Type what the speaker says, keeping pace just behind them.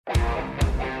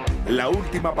La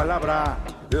última palabra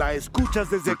la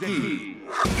escuchas desde aquí.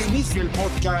 Inicia el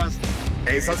podcast.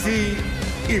 Es así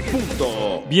y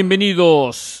punto.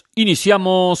 Bienvenidos.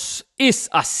 Iniciamos Es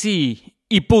así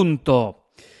y punto.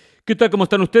 ¿Qué tal? ¿Cómo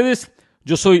están ustedes?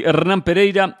 Yo soy Hernán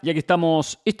Pereira y aquí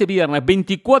estamos este viernes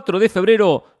 24 de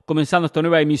febrero comenzando esta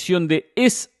nueva emisión de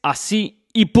Es así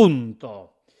y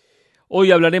punto.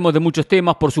 Hoy hablaremos de muchos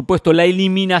temas, por supuesto, la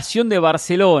eliminación de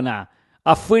Barcelona.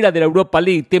 Afuera de la Europa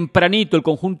League, tempranito el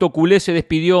conjunto culé se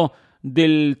despidió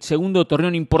del segundo torneo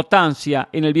en importancia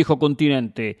en el viejo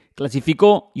continente.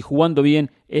 Clasificó y jugando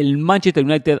bien el Manchester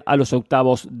United a los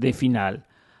octavos de final.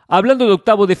 Hablando de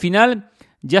octavos de final,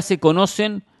 ya se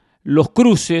conocen los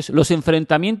cruces, los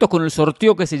enfrentamientos con el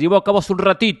sorteo que se llevó a cabo hace un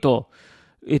ratito.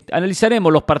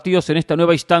 Analizaremos los partidos en esta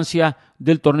nueva instancia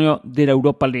del torneo de la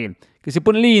Europa League, que se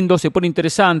pone lindo, se pone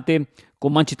interesante,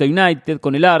 con Manchester United,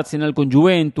 con el Arsenal, con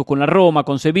Juventus, con la Roma,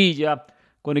 con Sevilla,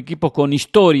 con equipos con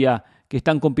historia que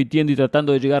están compitiendo y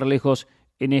tratando de llegar lejos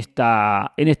en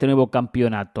este nuevo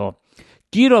campeonato.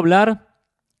 Quiero hablar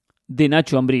de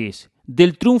Nacho Ambriz,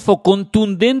 del triunfo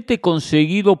contundente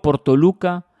conseguido por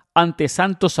Toluca ante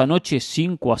Santos anoche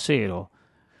 5-0.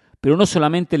 Pero no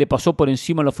solamente le pasó por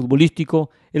encima lo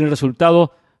futbolístico, en el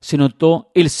resultado se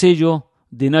notó el sello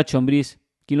de Nacho Ambriz,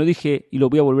 quien lo dije y lo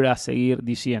voy a volver a seguir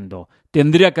diciendo.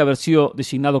 Tendría que haber sido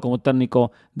designado como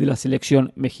técnico de la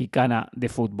selección mexicana de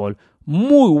fútbol.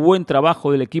 Muy buen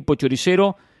trabajo del equipo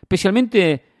choricero,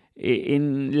 especialmente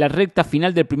en la recta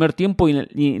final del primer tiempo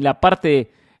y en la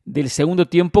parte del segundo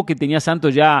tiempo que tenía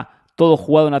Santos ya todo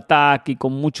jugado en ataque y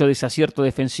con muchos desaciertos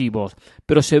defensivos,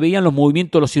 pero se veían los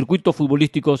movimientos, los circuitos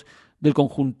futbolísticos del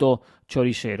conjunto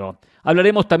choricero.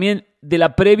 Hablaremos también de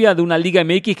la previa de una Liga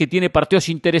MX que tiene partidos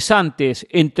interesantes,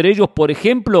 entre ellos, por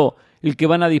ejemplo, el que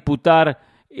van a disputar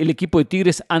el equipo de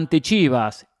Tigres ante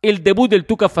Chivas, el debut del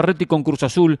Tuca Ferretti con Cruz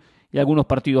Azul y algunos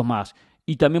partidos más.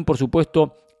 Y también, por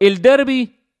supuesto, el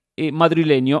derbi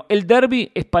madrileño, el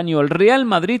derbi español, Real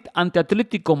Madrid ante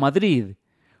Atlético Madrid.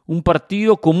 Un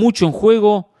partido con mucho en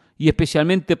juego y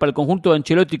especialmente para el conjunto de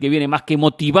Ancelotti, que viene más que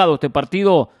motivado este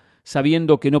partido,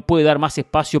 sabiendo que no puede dar más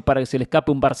espacio para que se le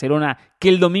escape un Barcelona que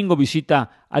el domingo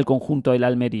visita al conjunto de la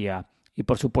Almería. Y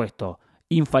por supuesto,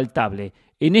 infaltable,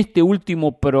 en este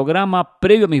último programa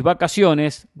previo a mis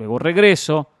vacaciones, luego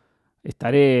regreso,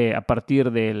 estaré a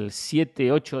partir del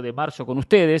 7-8 de marzo con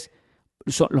ustedes,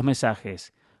 son los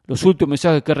mensajes. Los últimos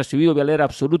mensajes que he recibido voy a leer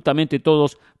absolutamente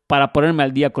todos para ponerme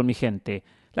al día con mi gente.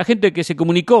 La gente que se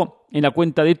comunicó en la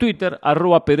cuenta de Twitter,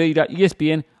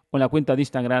 @PereiraESPN, o en la cuenta de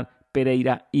Instagram,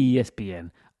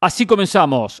 PereiraESPN. Así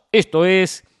comenzamos. Esto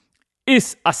es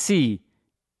así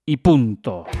y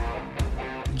punto.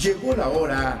 Llegó la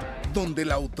hora donde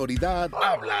la autoridad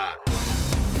habla.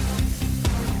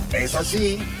 Es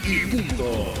así y punto.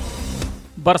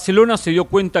 Barcelona se dio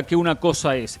cuenta que una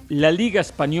cosa es la Liga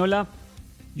Española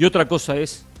y otra cosa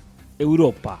es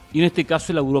Europa, y en este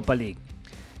caso la Europa League.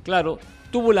 Claro,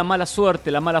 tuvo la mala suerte,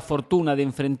 la mala fortuna de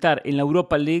enfrentar en la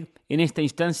Europa League, en esta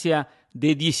instancia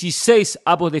de 16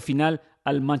 avos de final,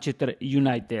 al Manchester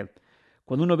United.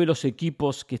 Cuando uno ve los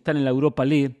equipos que están en la Europa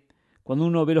League, cuando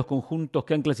uno ve los conjuntos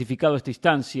que han clasificado a esta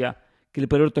instancia, que le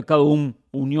puede haber tocado un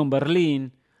Unión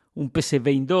Berlín, un PSV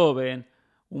Eindhoven,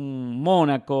 un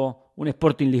Mónaco, un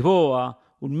Sporting Lisboa,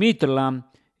 un Midtjylland,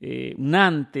 un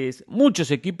Nantes, muchos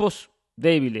equipos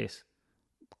débiles,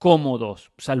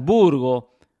 cómodos,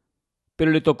 Salzburgo,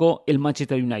 pero le tocó el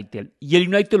Manchester United. Y el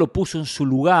United lo puso en su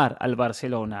lugar al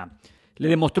Barcelona. Le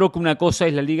demostró que una cosa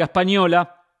es la Liga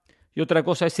Española y otra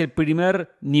cosa es el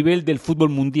primer nivel del fútbol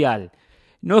mundial.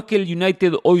 No es que el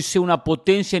United hoy sea una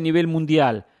potencia a nivel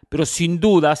mundial, pero sin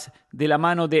dudas, de la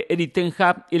mano de Erik ten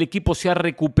Hag, el equipo se ha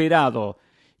recuperado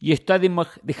y está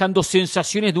dejando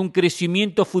sensaciones de un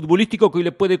crecimiento futbolístico que hoy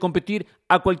le puede competir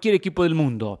a cualquier equipo del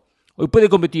mundo. Hoy puede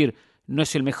competir, no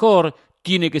es el mejor,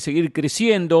 tiene que seguir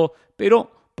creciendo,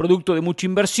 pero producto de mucha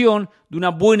inversión, de una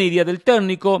buena idea del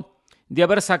técnico, de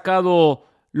haber sacado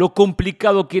lo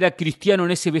complicado que era Cristiano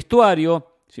en ese vestuario.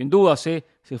 Sin duda, se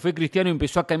fue Cristiano y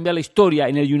empezó a cambiar la historia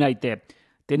en el United.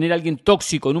 Tener a alguien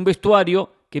tóxico en un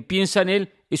vestuario que piensa en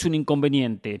él es un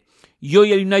inconveniente. Y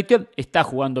hoy el United está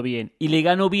jugando bien y le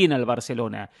ganó bien al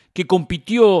Barcelona, que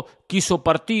compitió, que hizo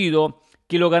partido,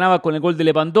 que lo ganaba con el gol de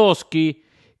Lewandowski,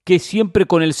 que siempre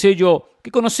con el sello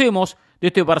que conocemos de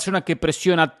este Barcelona que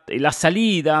presiona la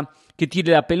salida, que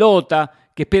tiene la pelota,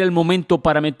 que espera el momento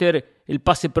para meter el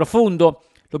pase profundo.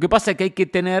 Lo que pasa es que hay que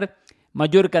tener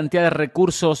mayor cantidad de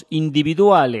recursos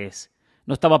individuales.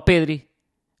 No estaba Pedri,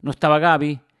 no estaba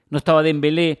Gavi, no estaba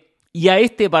Dembélé, y a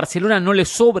este Barcelona no le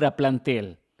sobra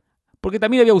plantel. Porque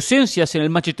también había ausencias en el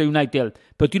Manchester United,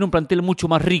 pero tiene un plantel mucho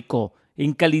más rico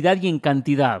en calidad y en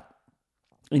cantidad.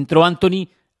 Entró Antony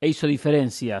e hizo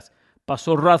diferencias.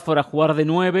 Pasó Radford a jugar de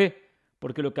 9,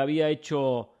 porque lo que había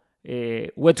hecho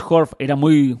Weghorst era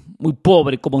muy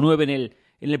pobre como 9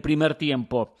 en el primer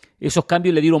tiempo. Esos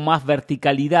cambios le dieron más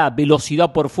verticalidad,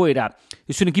 velocidad por fuera.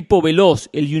 Es un equipo veloz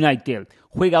el United.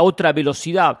 Juega a otra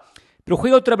velocidad. Pero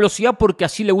juega a otra velocidad porque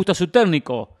así le gusta a su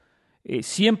técnico.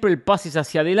 Siempre el pase es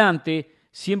hacia adelante,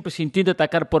 siempre se intenta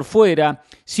atacar por fuera.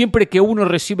 Siempre que uno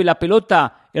recibe la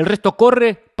pelota, el resto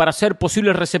corre para ser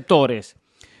posibles receptores.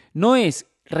 No es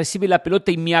recibe la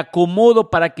pelota y me acomodo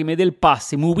para que me dé el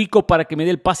pase, me ubico para que me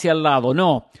dé el pase al lado.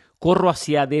 No, corro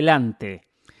hacia adelante.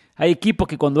 Hay equipos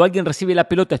que cuando alguien recibe la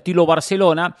pelota estilo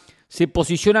Barcelona, se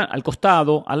posicionan al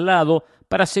costado, al lado,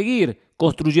 para seguir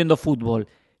construyendo fútbol.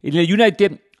 En el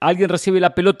United, alguien recibe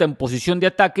la pelota en posición de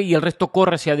ataque y el resto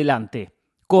corre hacia adelante.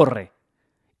 Corre.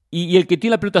 Y el que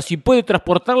tiene la pelota, si puede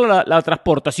transportarla, la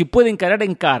transporta. Si puede encarar,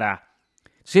 encara.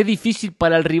 Si es difícil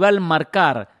para el rival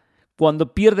marcar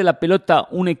cuando pierde la pelota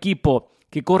un equipo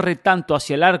que corre tanto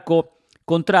hacia el arco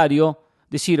contrario,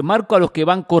 decir, marco a los que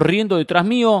van corriendo detrás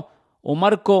mío o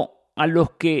marco a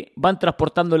los que van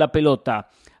transportando la pelota.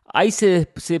 Ahí se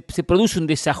produce un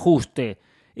desajuste,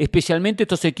 especialmente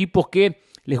estos equipos que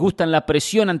les gustan la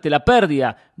presión ante la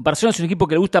pérdida. Barcelona es un equipo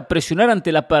que le gusta presionar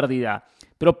ante la pérdida,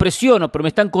 pero presiono, pero me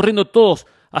están corriendo todos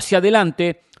hacia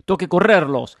adelante, tengo que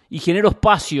correrlos y genero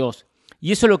espacios.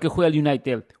 Y eso es lo que juega el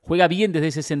United. Juega bien desde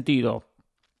ese sentido.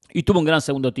 Y tuvo un gran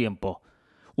segundo tiempo.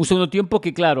 Un segundo tiempo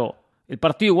que, claro, el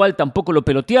partido igual tampoco lo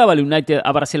peloteaba el United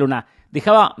a Barcelona.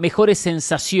 Dejaba mejores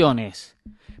sensaciones.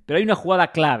 Pero hay una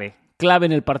jugada clave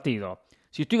en el partido.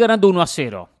 Si estoy ganando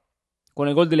 1-0 con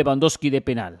el gol de Lewandowski de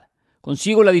penal,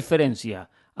 consigo la diferencia,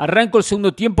 arranco el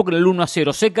segundo tiempo con el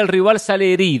 1-0, sé que el rival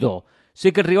sale herido,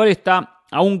 sé que el rival está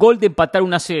a un gol de empatar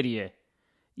una serie.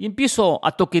 Y empiezo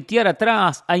a toquetear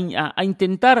atrás, a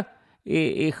intentar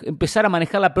empezar a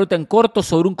manejar la pelota en corto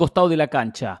sobre un costado de la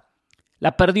cancha.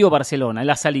 La perdió Barcelona en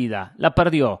la salida, la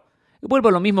perdió. Y vuelvo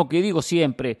a lo mismo que digo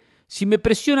siempre. Si me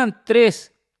presionan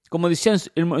 3, como decía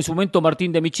en su momento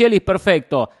Martín de Michelis,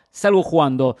 perfecto, salgo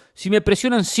jugando. Si me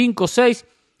presionan 5 o 6,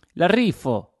 la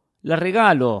rifo, la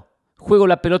regalo, juego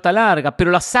la pelota larga, pero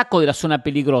la saco de la zona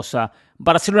peligrosa.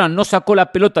 Barcelona no sacó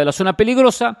la pelota de la zona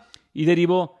peligrosa y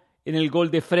derivó en el gol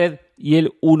de Fred y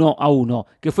el 1-1,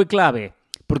 que fue clave,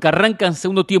 porque arrancan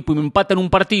segundo tiempo y me empatan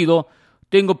un partido.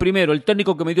 Tengo primero el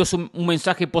técnico que me dio un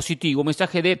mensaje positivo, un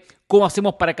mensaje de cómo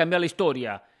hacemos para cambiar la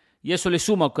historia, y a eso le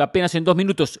sumo que apenas en 2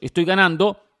 minutos estoy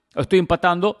ganando, o estoy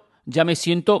empatando, ya me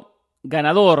siento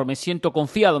ganador, me siento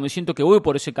confiado, me siento que voy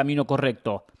por ese camino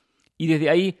correcto. Y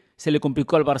desde ahí se le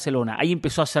complicó al Barcelona, ahí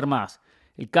empezó a hacer más.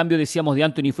 El cambio, decíamos, de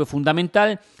Antony fue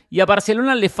fundamental, y a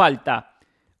Barcelona le falta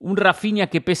un Rafinha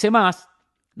que pese más,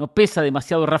 no pesa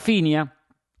demasiado Rafinha.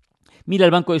 Mira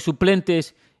el banco de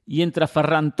suplentes y entra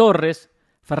Ferran Torres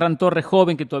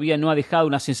joven que todavía no ha dejado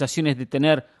unas sensaciones de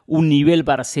tener un nivel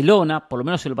Barcelona, por lo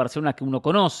menos el Barcelona que uno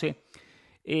conoce.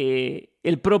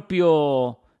 El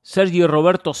propio Sergi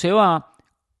Roberto se va.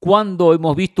 ¿Cuándo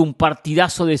hemos visto un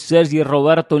partidazo de Sergi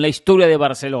Roberto en la historia de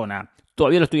Barcelona?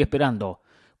 Todavía lo estoy esperando.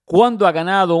 ¿Cuándo ha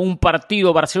ganado un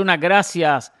partido Barcelona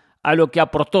gracias a lo que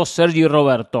aportó Sergi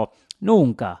Roberto?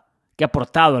 Nunca. ¿Que ha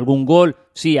aportado algún gol?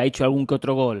 Sí, ha hecho algún que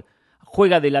otro gol.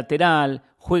 Juega de lateral,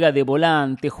 juega de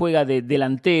volante, juega de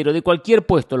delantero, de cualquier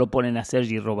puesto lo ponen a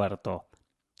Sergi Roberto.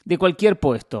 De cualquier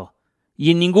puesto. Y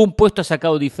en ningún puesto ha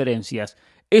sacado diferencias.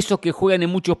 Esos que juegan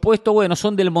en muchos puestos, bueno,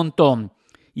 son del montón.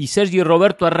 Y Sergi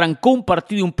Roberto arrancó un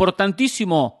partido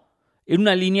importantísimo en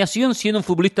una alineación siendo un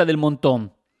futbolista del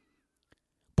montón.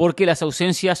 Porque las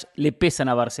ausencias le pesan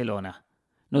a Barcelona.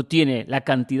 No tiene la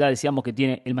cantidad, decíamos, que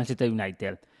tiene el Manchester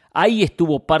United. Ahí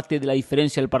estuvo parte de la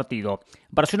diferencia del partido.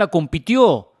 Barcelona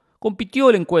compitió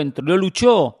el encuentro, lo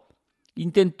luchó,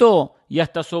 intentó y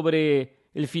hasta sobre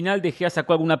el final De Gea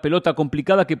sacó alguna pelota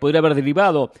complicada que podría haber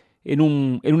derivado en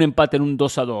un empate, en un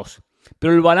 2-2.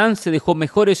 Pero el balance dejó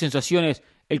mejores sensaciones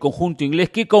el conjunto inglés,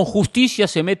 que con justicia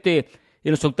se mete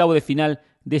en los octavos de final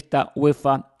de esta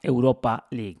UEFA Europa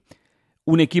League.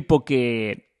 Un equipo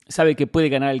que sabe que puede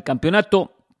ganar el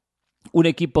campeonato, un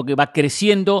equipo que va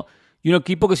creciendo y un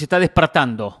equipo que se está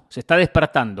despertando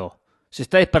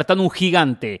un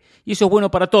gigante. Y eso es bueno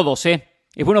para todos, ¿eh?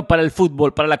 Es bueno para el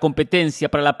fútbol, para la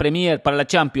competencia, para la Premier, para la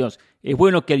Champions. Es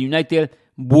bueno que el United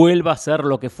vuelva a ser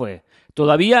lo que fue.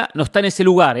 Todavía no está en ese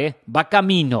lugar, va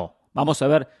camino. Vamos a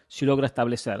ver si logra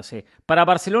establecerse. Para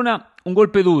Barcelona, un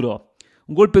golpe duro,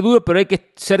 pero hay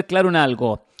que ser claro en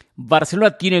algo.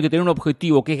 Barcelona tiene que tener un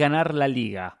objetivo, que es ganar la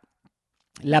Liga.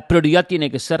 La prioridad tiene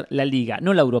que ser la Liga,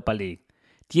 no la Europa League.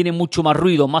 Tiene mucho más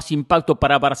ruido, más impacto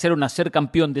para Barcelona ser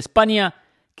campeón de España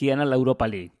que ganar la Europa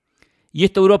League. Y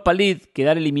esta Europa League,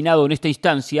 quedar eliminado en esta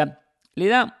instancia, le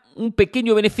da un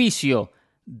pequeño beneficio: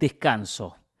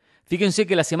 descanso. Fíjense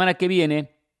que la semana que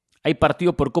viene hay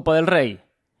partido por Copa del Rey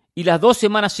y las 2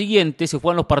 semanas siguientes se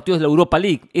juegan los partidos de la Europa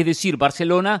League. Es decir,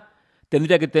 Barcelona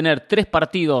tendría que tener 3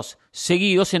 partidos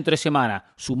seguidos entre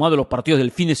semana, sumado los partidos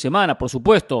del fin de semana, por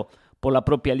supuesto, por la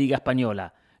propia Liga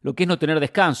Española. Lo que es no tener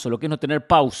descanso, lo que es no tener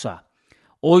pausa.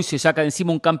 Hoy se saca de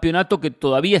encima un campeonato que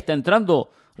todavía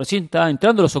recién está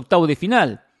entrando a los octavos de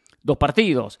final. 2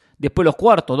 partidos, después los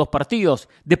cuartos, 2 partidos,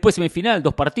 después semifinal,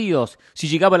 2 partidos. Si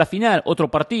llegaba a la final,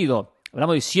 otro partido.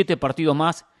 Hablamos de 7 partidos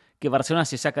más que Barcelona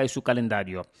se saca de su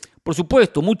calendario. Por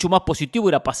supuesto, mucho más positivo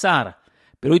era pasar,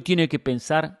 pero hoy tiene que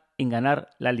pensar en ganar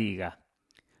la Liga.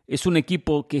 Es un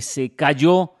equipo que se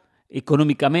cayó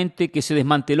económicamente, que se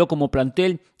desmanteló como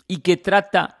plantel y que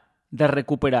trata de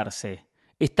recuperarse.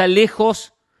 Está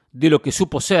lejos de lo que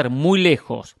supo ser, muy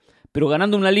lejos, pero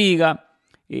ganando una Liga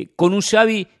con un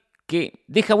Xavi que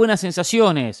deja buenas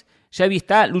sensaciones. Xavi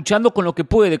está luchando con lo que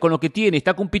puede, con lo que tiene,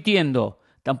 está compitiendo.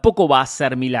 Tampoco va a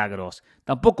hacer milagros,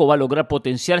 tampoco va a lograr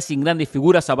potenciar sin grandes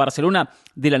figuras a Barcelona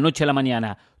de la noche a la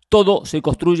mañana. Todo se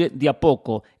construye de a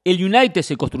poco. El United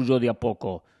se construyó de a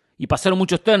poco. Y pasaron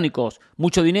muchos técnicos,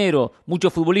 mucho dinero,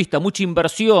 muchos futbolistas, mucha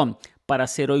inversión para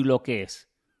hacer hoy lo que es.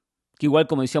 Que igual,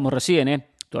 como decíamos recién,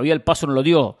 todavía el paso no lo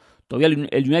dio. Todavía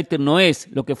el United no es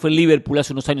lo que fue el Liverpool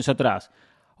hace unos años atrás.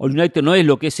 O el United no es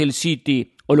lo que es el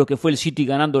City o lo que fue el City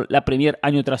ganando la Premier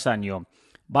año tras año.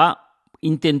 Va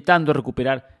intentando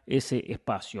recuperar ese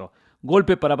espacio.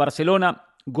 Golpe para Barcelona,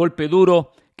 golpe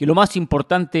duro, que lo más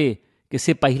importante, que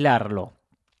sepa aislarlo,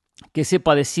 que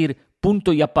sepa decir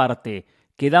punto y aparte,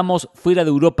 quedamos fuera de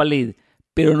Europa League,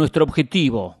 pero nuestro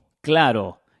objetivo,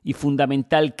 claro y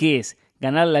fundamental, que es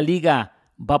ganar la Liga,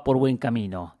 va por buen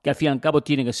camino, que al fin y al cabo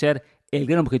tiene que ser el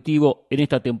gran objetivo en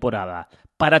esta temporada.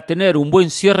 Para tener un buen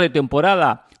cierre de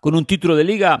temporada con un título de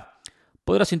Liga,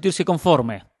 podrá sentirse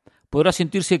conforme, podrá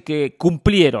sentirse que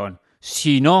cumplieron.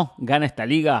 Si no gana esta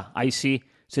Liga, ahí sí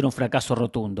será un fracaso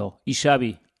rotundo. Y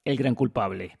Xavi, el gran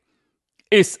culpable.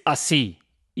 Es así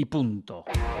y punto.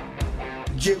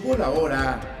 Llegó la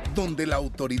hora donde la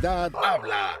autoridad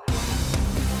habla.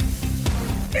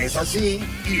 Es así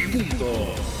y punto.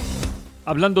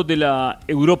 Hablando de la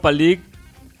Europa League,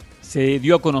 se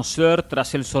dio a conocer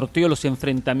tras el sorteo los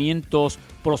enfrentamientos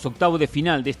por los octavos de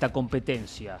final de esta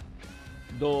competencia.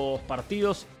 2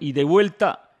 partidos y de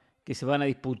vuelta que se van a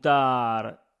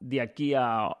disputar de aquí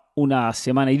a una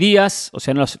semana y días, o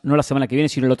sea, no la semana que viene,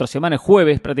 sino la otra semana, el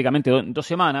jueves, prácticamente 2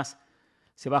 semanas,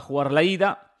 se va a jugar la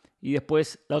ida y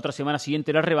después la otra semana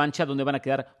siguiente la revancha, donde van a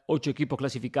quedar 8 equipos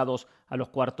clasificados a los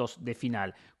cuartos de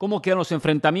final. ¿Cómo quedan los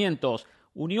enfrentamientos?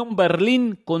 Unión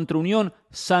Berlín contra Unión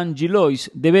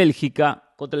Saint-Gilloise de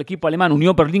Bélgica, contra el equipo alemán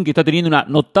Unión Berlín, que está teniendo una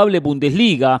notable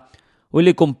Bundesliga. Hoy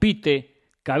le compite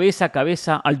cabeza a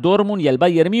cabeza al Dortmund y al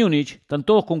Bayern Múnich. Están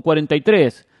todos con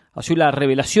 43. Ha sido la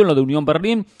revelación lo de Unión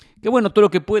Berlín. Que bueno, todo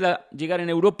lo que pueda llegar en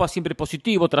Europa siempre es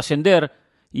positivo, trascender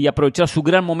y aprovechar su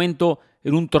gran momento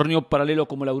en un torneo paralelo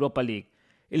como la Europa League.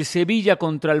 El Sevilla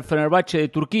contra el Fenerbahce de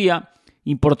Turquía,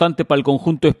 importante para el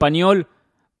conjunto español,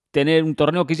 tener un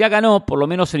torneo que ya ganó, por lo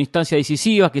menos en instancias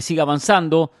decisivas, que siga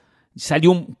avanzando,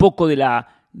 salió un poco de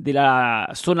la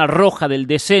zona roja del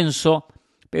descenso,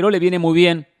 pero le viene muy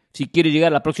bien. Si quiere llegar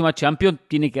a la próxima Champions,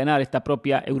 tiene que ganar esta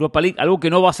propia Europa League, algo que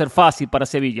no va a ser fácil para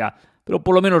Sevilla, pero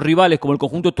por lo menos rivales como el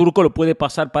conjunto turco lo puede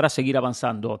pasar para seguir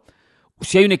avanzando.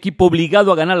 Si hay un equipo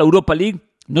obligado a ganar la Europa League,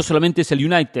 no solamente es el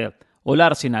United o el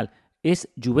Arsenal, es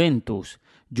Juventus.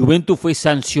 Juventus fue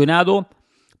sancionado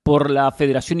por la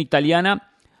Federación Italiana,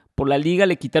 por la Liga,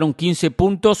 le quitaron 15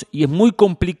 puntos y es muy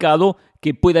complicado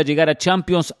que pueda llegar a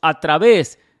Champions a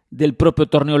través del propio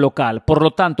torneo local. Por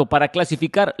lo tanto, para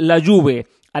clasificar la Juve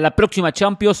a la próxima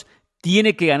Champions,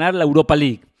 tiene que ganar la Europa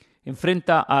League.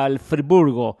 Enfrenta al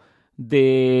Friburgo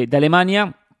de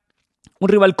Alemania, un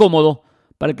rival cómodo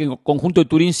para que el conjunto de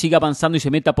Turín siga avanzando y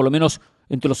se meta por lo menos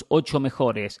entre los 8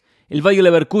 mejores. El Bayer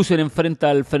Leverkusen enfrenta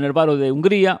al Fenerbahce de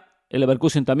Hungría. El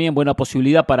Leverkusen también buena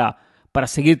posibilidad para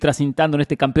seguir trascendando en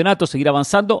este campeonato, seguir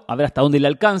avanzando, a ver hasta dónde le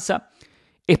alcanza.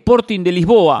 Sporting de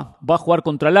Lisboa va a jugar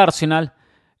contra el Arsenal.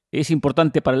 Es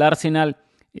importante para el Arsenal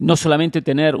no solamente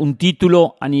tener un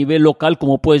título a nivel local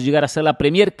como puede llegar a ser la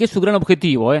Premier, que es su gran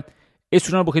objetivo, es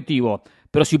su gran objetivo,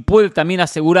 pero si puede también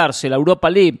asegurarse la Europa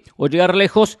League o llegar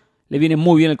lejos, le viene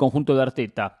muy bien el conjunto de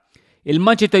Arteta. El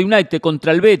Manchester United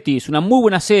contra el Betis, una muy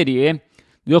buena serie,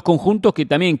 de 2 conjuntos que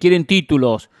también quieren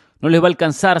títulos. No les va a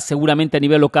alcanzar seguramente a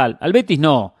nivel local. Al Betis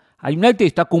no. Al United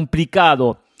está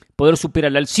complicado poder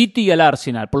superar al City y al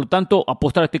Arsenal. Por lo tanto,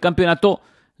 apostar a este campeonato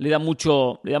le da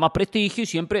más prestigio y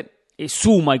siempre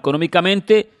suma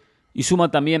económicamente y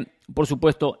suma también, por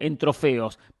supuesto, en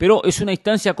trofeos. Pero es una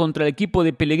instancia contra el equipo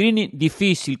de Pellegrini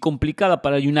difícil, complicada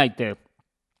para el United.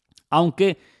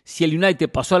 Aunque si el United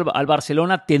pasó al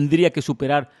Barcelona, tendría que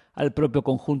superar al propio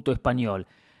conjunto español.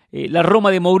 La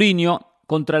Roma de Mourinho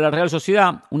contra la Real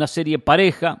Sociedad, una serie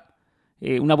pareja,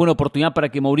 una buena oportunidad para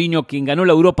que Mourinho, quien ganó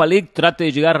la Europa League, trate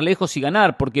de llegar lejos y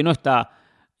ganar, porque no está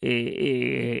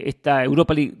esta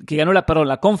Europa League, que ganó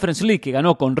la Conference League, que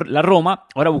ganó con la Roma,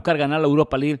 ahora buscar ganar la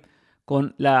Europa League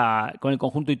con el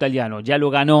conjunto italiano. Ya lo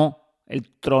ganó el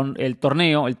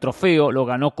torneo, el trofeo, lo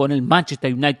ganó con el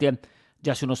Manchester United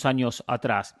ya hace unos años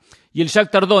atrás. Y el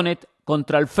Shakhtar Donetsk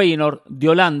contra el Feyenoord de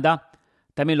Holanda,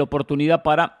 también la oportunidad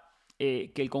para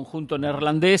que el conjunto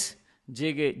neerlandés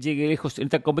llegue lejos en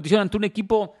esta competición ante un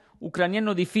equipo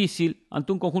ucraniano difícil,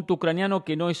 ante un conjunto ucraniano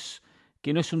que no es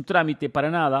un trámite para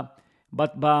nada,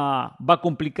 va a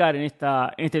complicar en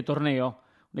este torneo,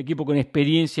 un equipo con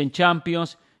experiencia en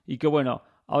Champions y que bueno,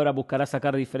 ahora buscará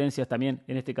sacar diferencias también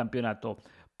en este campeonato.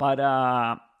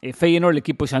 Para Feyenoord, el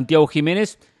equipo de Santiago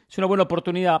Jiménez, es una buena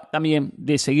oportunidad también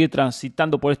de seguir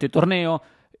transitando por este torneo.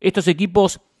 Estos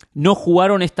equipos no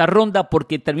jugaron esta ronda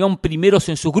porque terminaron primeros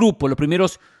en sus grupos, los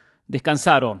primeros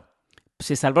descansaron,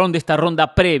 se salvaron de esta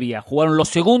ronda previa, jugaron los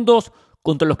segundos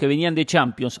contra los que venían de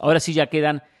Champions. Ahora sí ya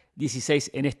quedan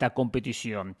 16 en esta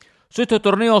competición. Son estos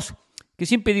torneos que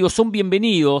siempre digo son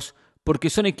bienvenidos porque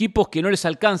son equipos que no les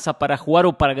alcanza para jugar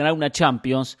o para ganar una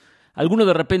Champions. Algunos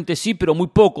de repente sí, pero muy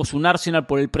pocos. Un Arsenal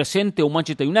por el presente o un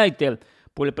Manchester United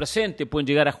por el presente pueden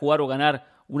llegar a jugar o ganar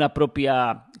una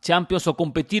propia Champions o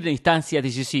competir en instancias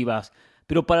decisivas.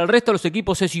 Pero para el resto de los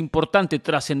equipos es importante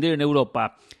trascender en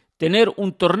Europa. Tener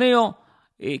un torneo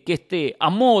que esté a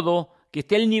modo, que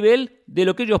esté al nivel de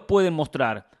lo que ellos pueden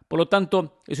mostrar. Por lo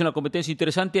tanto, es una competencia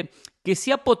interesante que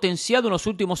se ha potenciado en los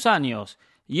últimos años.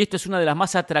 Y esta es una de las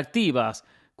más atractivas,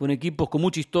 con equipos con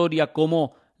mucha historia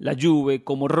como la Juve,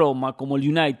 como Roma, como el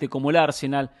United, como el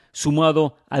Arsenal,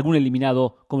 sumado a algún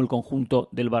eliminado como el conjunto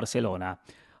del Barcelona.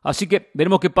 Así que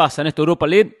veremos qué pasa en esta Europa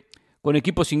League, con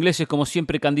equipos ingleses como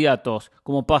siempre candidatos,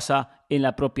 como pasa en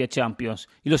la propia Champions.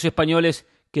 Y los españoles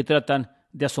que tratan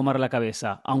de asomar la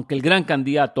cabeza. Aunque el gran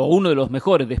candidato, o uno de los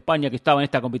mejores de España que estaba en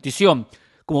esta competición,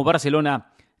 como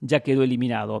Barcelona, ya quedó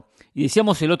eliminado. Y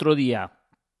decíamos el otro día,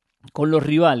 con los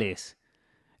rivales,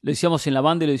 lo decíamos en la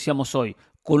banda y lo decíamos hoy,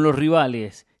 con los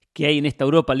rivales que hay en esta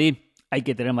Europa League, hay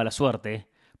que tener mala suerte,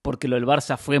 porque lo del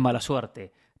Barça fue mala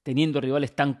suerte. Teniendo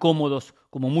rivales tan cómodos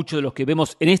como muchos de los que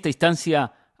vemos en esta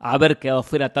instancia, haber quedado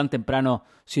fuera tan temprano,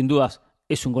 sin dudas,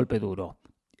 es un golpe duro.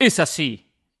 Es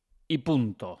así, y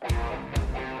punto.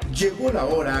 Llegó la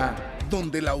hora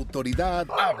donde la autoridad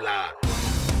habla.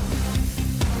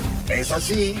 Es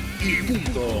así, y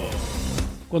punto.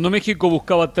 Cuando México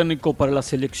buscaba técnico para la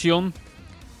selección,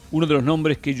 uno de los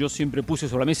nombres que yo siempre puse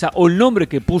sobre la mesa, o el nombre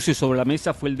que puse sobre la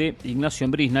mesa, fue el de Ignacio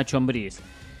Ambriz, Nacho Ambriz.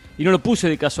 Y no lo puse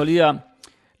de casualidad,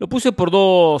 lo puse por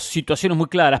dos situaciones muy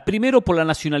claras. Primero, por la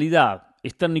nacionalidad,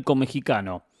 es técnico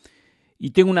mexicano.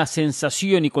 Y tengo una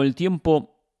sensación, y con el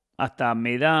tiempo hasta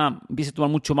empieza a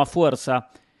tomar mucho más fuerza,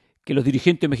 que a los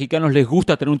dirigentes mexicanos les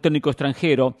gusta tener un técnico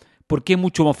extranjero, porque es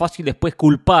mucho más fácil después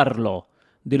culparlo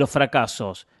de los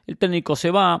fracasos. El técnico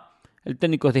se va, el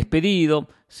técnico es despedido,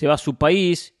 se va a su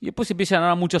país y después se empiezan a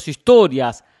dar muchas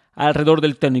historias alrededor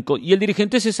del técnico. Y el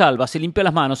dirigente se salva, se limpia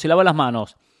las manos, se lava las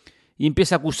manos y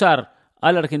empieza a acusar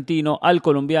al argentino, al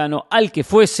colombiano, al que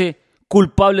fuese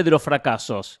culpable de los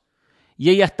fracasos. Y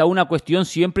hay hasta una cuestión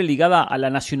siempre ligada a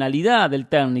la nacionalidad del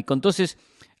técnico. Entonces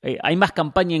hay más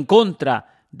campaña en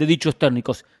contra de dichos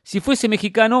técnicos. Si fuese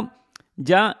mexicano,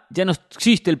 ya no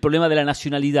existe el problema de la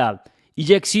nacionalidad y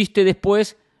ya existe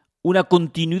después una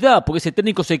continuidad, porque ese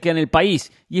técnico se queda en el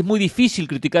país y es muy difícil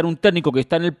criticar a un técnico que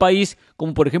está en el país,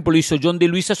 como por ejemplo lo hizo John de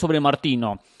Luisa sobre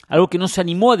Martino, algo que no se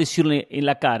animó a decirle en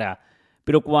la cara.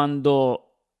 Pero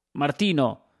cuando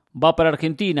Martino va para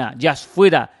Argentina, ya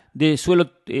fuera del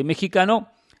suelo mexicano,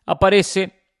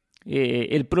 aparece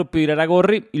el propio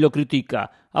Iraragorri y lo critica.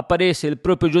 Aparece el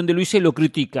propio John de Luisa y lo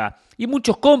critica. Y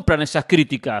muchos compran esas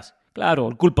críticas. Claro,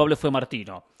 el culpable fue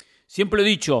Martino. Siempre lo he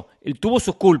dicho, él tuvo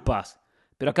sus culpas,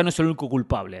 pero acá no es el único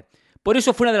culpable. Por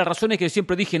eso fue una de las razones que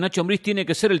siempre dije, Nacho Ambriz tiene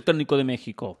que ser el técnico de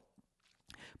México.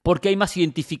 Porque hay más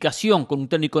identificación con un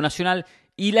técnico nacional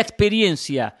y la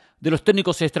experiencia de los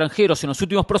técnicos extranjeros en los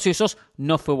últimos procesos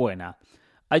no fue buena.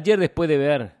 Ayer, después de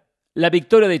ver la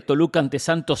victoria de Toluca ante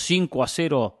Santos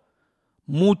 5-0,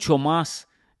 mucho más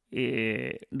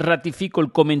ratifico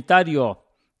el comentario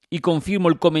y confirmo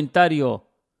el comentario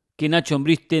que Nacho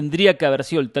Ambriz tendría que haber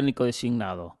sido el técnico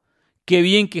designado. Qué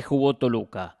bien que jugó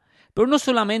Toluca. Pero no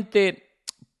solamente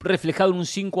reflejado en un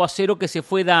 5-0 que se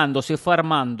fue dando, se fue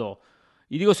armando.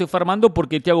 Y digo se fue armando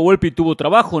porque Thiago Volpi tuvo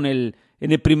trabajo en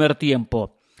el primer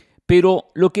tiempo. Pero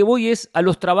lo que voy es a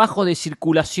los trabajos de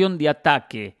circulación de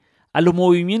ataque, a los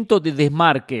movimientos de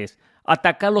desmarques,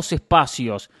 atacar los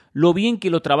espacios, lo bien que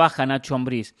lo trabaja Nacho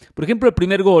Ambriz. Por ejemplo, el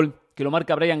primer gol, que lo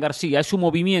marca Brian García, es un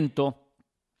movimiento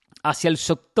hacia el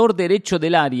sector derecho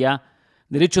del área,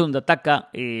 derecho donde ataca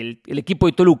el equipo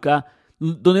de Toluca,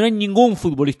 donde no hay ningún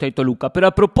futbolista de Toluca. Pero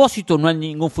a propósito no hay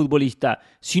ningún futbolista.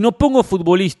 Si no pongo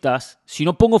futbolistas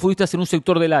en un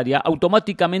sector del área,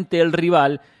 automáticamente el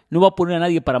rival no va a poner a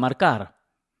nadie para marcar.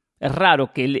 Es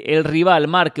raro que el rival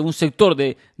marque un sector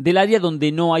del área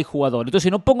donde no hay jugadores.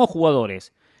 Entonces no pongo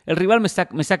jugadores. El rival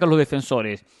me saca los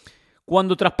defensores.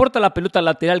 Cuando transporta la pelota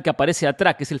lateral que aparece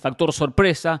atrás, que es el factor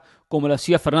sorpresa, como lo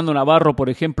hacía Fernando Navarro,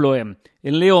 por ejemplo, en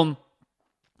León,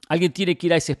 alguien tiene que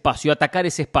ir a ese espacio, atacar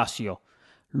ese espacio.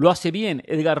 Lo hace bien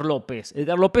Edgar López.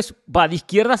 Edgar López va de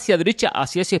izquierda hacia derecha,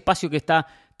 hacia ese espacio que está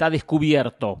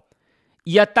descubierto.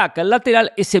 Y ataca el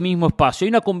lateral ese mismo espacio. Hay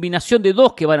una combinación de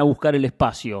dos que van a buscar el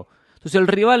espacio. Entonces el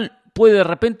rival puede de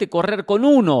repente correr con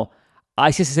uno a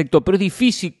ese sector, pero es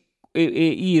difícil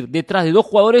ir detrás de dos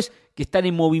jugadores que están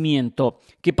en movimiento,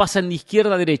 que pasan de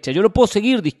izquierda a derecha. Yo lo puedo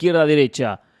seguir de izquierda a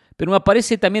derecha, pero me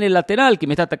aparece también el lateral que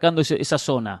me está atacando esa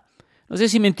zona. No sé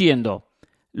si me entiendo.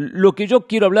 Lo que yo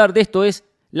quiero hablar de esto es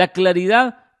la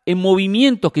claridad en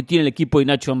movimientos que tiene el equipo de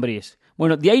Nacho Ambriz.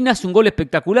 Bueno, de ahí nace un gol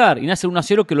espectacular y nace el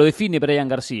 1-0 que lo define Brian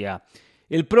García.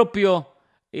 El propio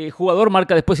jugador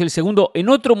marca después el segundo en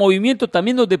otro movimiento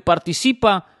también donde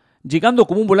participa llegando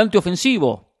como un volante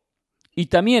ofensivo. Y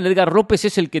también Edgar López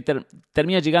es el que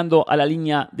termina llegando a la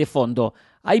línea de fondo.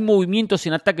 Hay movimientos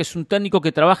en ataque, es un técnico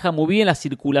que trabaja muy bien la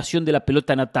circulación de la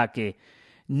pelota en ataque.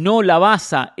 No la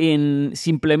basa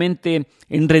simplemente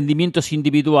en rendimientos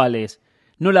individuales.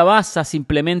 No la basa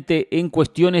simplemente en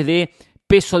cuestiones de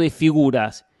peso de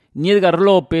figuras. Ni Edgar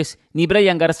López ni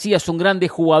Brian García son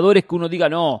grandes jugadores que uno diga,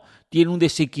 no, tienen un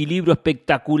desequilibrio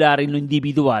espectacular en lo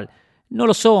individual. No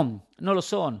lo son.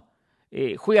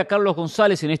 Juega Carlos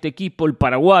González en este equipo, el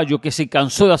paraguayo, que se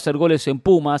cansó de hacer goles en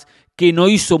Pumas, que no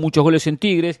hizo muchos goles en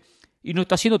Tigres y no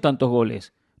está haciendo tantos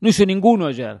goles. No hizo ninguno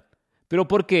ayer. ¿Pero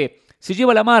por qué? Se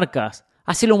lleva las marcas,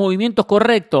 hace los movimientos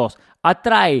correctos,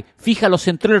 atrae, fija los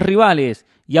centrales rivales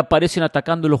y aparecen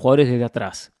atacando los jugadores desde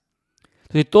atrás.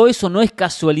 Entonces todo eso no es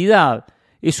casualidad.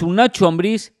 Es un Nacho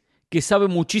Ambriz que sabe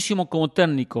muchísimo como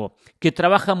técnico, que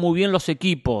trabaja muy bien los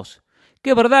equipos. Que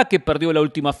es verdad que perdió la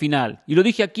última final. Y lo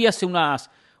dije aquí hace unas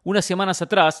semanas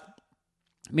atrás.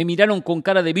 Me miraron con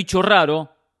cara de bicho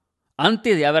raro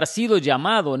antes de haber sido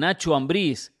llamado Nacho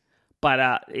Ambriz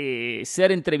para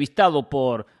ser entrevistado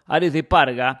por Ares de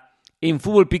Parga en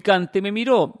Fútbol Picante. Me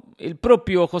miró el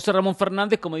propio José Ramón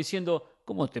Fernández como diciendo,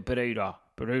 ¿cómo te Pereira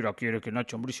quiere que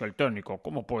Nacho Ambriz sea el técnico?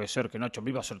 ¿Cómo puede ser que Nacho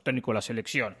Ambriz va a ser técnico de la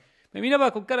selección? Me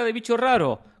miraba con cara de bicho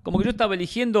raro, como que yo estaba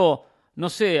eligiendo, no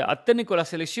sé, a técnico de la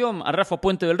selección, a Rafa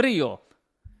Puente del Río.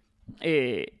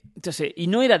 Entonces, y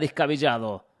no era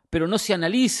descabellado, pero no se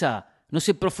analiza, no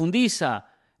se profundiza,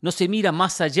 no se mira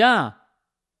más allá.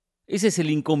 Ese es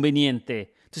el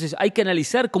inconveniente. Entonces hay que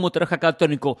analizar cómo trabaja cada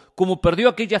técnico. Como perdió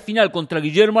aquella final contra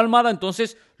Guillermo Almada,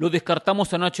 entonces lo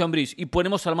descartamos a Nacho Ambriz y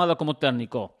ponemos a Almada como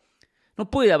técnico. No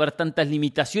puede haber tantas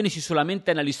limitaciones y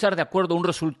solamente analizar de acuerdo a un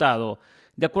resultado,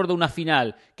 de acuerdo a una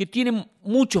final, que tiene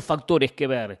muchos factores que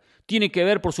ver. Tiene que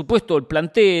ver, por supuesto, el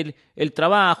plantel, el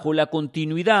trabajo, la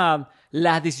continuidad,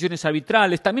 las decisiones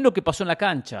arbitrales, también lo que pasó en la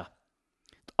cancha.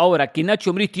 Ahora, que Nacho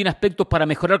Ambriz tiene aspectos para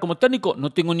mejorar como técnico,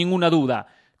 no tengo ninguna duda.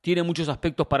 Tiene muchos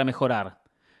aspectos para mejorar.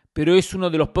 Pero es uno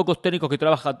de los pocos técnicos que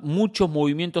trabaja muchos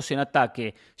movimientos en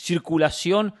ataque,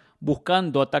 circulación,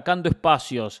 buscando, atacando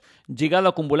espacios,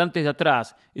 llegada con volantes de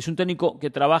atrás. Es un técnico que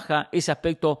trabaja ese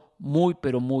aspecto muy,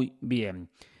 pero muy bien.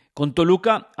 Con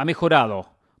Toluca ha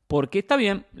mejorado, porque está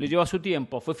bien, le lleva su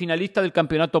tiempo. Fue finalista del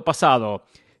campeonato pasado.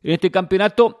 En este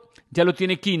campeonato ya lo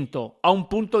tiene quinto, a un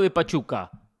punto de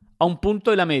Pachuca, a un punto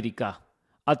del América,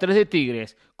 a 3 de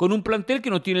Tigres, con un plantel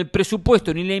que no tiene el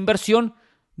presupuesto ni la inversión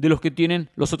de los que tienen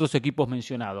los otros equipos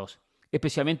mencionados,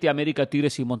 especialmente América,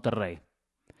 Tigres y Monterrey.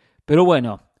 Pero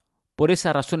bueno, por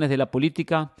esas razones de la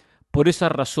política, por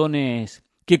esas razones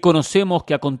que conocemos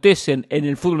que acontecen en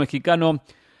el fútbol mexicano,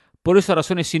 por esas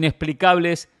razones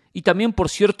inexplicables y también por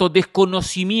cierto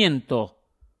desconocimiento,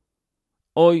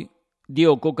 hoy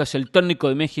Diego Coca es el técnico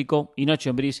de México y Nacho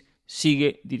Ambriz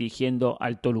sigue dirigiendo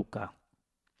al Toluca.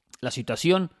 La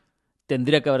situación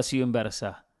tendría que haber sido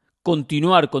inversa.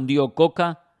 Continuar con Diego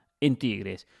Coca en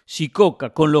Tigres. Si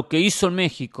Coca, con lo que hizo en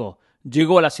México,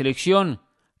 llegó a la selección,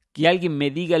 que alguien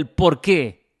me diga el por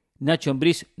qué Nacho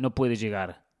Ambriz no puede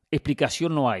llegar.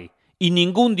 Explicación no hay. Y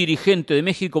ningún dirigente de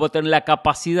México va a tener la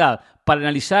capacidad para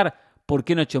analizar por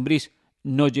qué Nacho Ambriz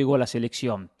no llegó a la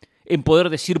selección, en poder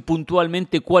decir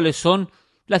puntualmente cuáles son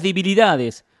las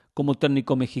debilidades como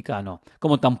técnico mexicano,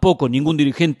 como tampoco ningún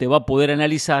dirigente va a poder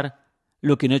analizar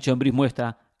lo que Nacho Ambriz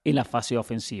muestra en la fase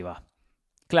ofensiva.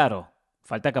 Claro,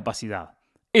 falta capacidad.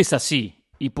 Es así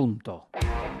y punto.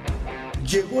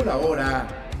 Llegó la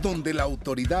hora donde la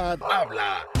autoridad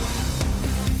habla.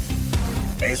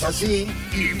 Es así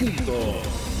y punto.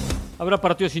 Habrá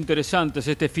partidos interesantes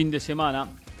este fin de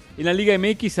semana. En la Liga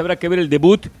MX habrá que ver el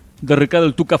debut de Ricardo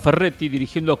El Tuca Ferretti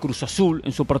dirigiendo a Cruz Azul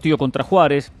en su partido contra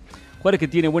Juárez. Juárez que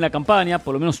tiene buena campaña,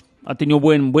 por lo menos ha tenido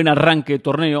buen arranque de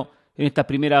torneo en estas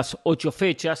primeras 8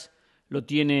 fechas. Lo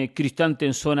tiene Cristante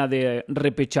en zona de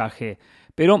repechaje.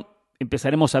 Pero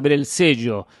empezaremos a ver el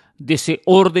sello de ese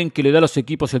orden que le da a los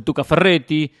equipos el Tuca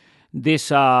Ferretti, de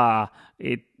esa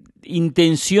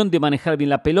intención de manejar bien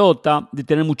la pelota, de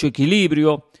tener mucho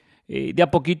equilibrio. De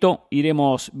a poquito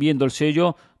iremos viendo el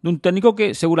sello de un técnico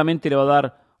que seguramente le va a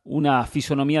dar una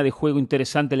fisonomía de juego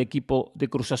interesante al equipo de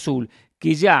Cruz Azul,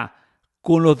 que ya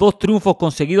con los 2 triunfos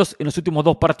conseguidos en los últimos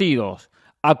 2 partidos,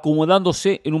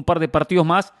 acomodándose en un par de partidos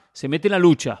más, se mete en la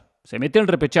lucha, se mete en el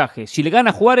repechaje. Si le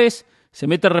gana a Juárez, se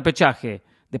mete en el repechaje.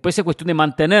 Después es cuestión de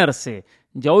mantenerse.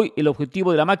 Ya hoy el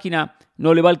objetivo de la máquina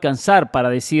no le va a alcanzar para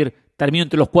decir termino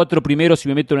entre los 4 primeros y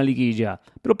me meto en la liguilla.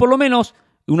 Pero por lo menos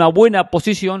una buena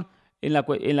posición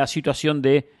en la situación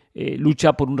de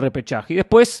lucha por un repechaje. Y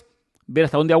después ver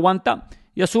hasta dónde aguanta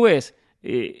y a su vez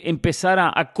empezar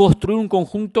a construir un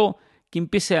conjunto que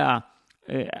empiece a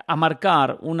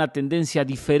marcar una tendencia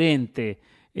diferente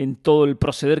en todo el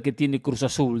proceder que tiene Cruz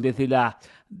Azul, desde la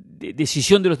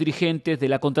decisión de los dirigentes, de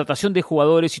la contratación de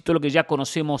jugadores y todo lo que ya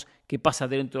conocemos que pasa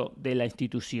dentro de la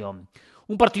institución.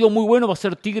 Un partido muy bueno va a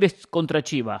ser Tigres contra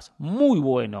Chivas, muy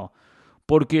bueno,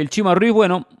 porque el Chima Ruiz,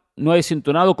 bueno, no ha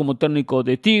desentonado como técnico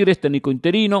de Tigres, técnico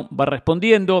interino, va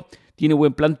respondiendo, tiene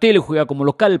buen plantel, juega como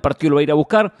local, el partido lo va a ir a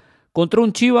buscar, contra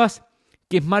un Chivas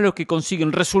que es malo que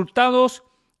consiguen resultados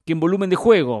que en volumen de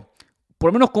juego. Por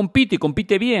lo menos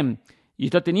compite bien y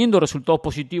está teniendo resultados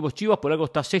positivos Chivas, por algo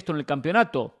está sexto en el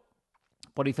campeonato.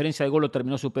 Por diferencia de gol lo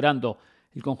terminó superando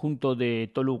el conjunto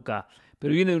de Toluca.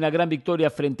 Pero viene de una gran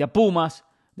victoria frente a Pumas,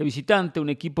 de visitante, un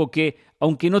equipo que,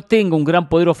 aunque no tenga un gran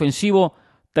poder ofensivo,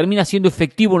 termina siendo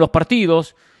efectivo en los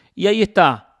partidos. Y ahí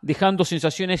está, dejando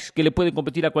sensaciones que le pueden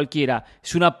competir a cualquiera.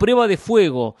 Es una prueba de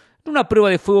fuego, no una prueba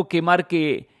de fuego que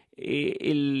marque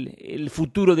el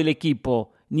futuro del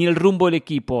equipo, ni el rumbo del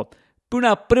equipo, pero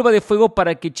una prueba de fuego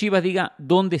para que Chivas diga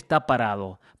dónde está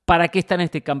parado, para qué está en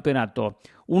este campeonato.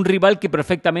 Un rival que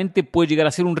perfectamente puede llegar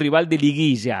a ser un rival de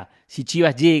liguilla, si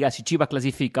Chivas llega, si Chivas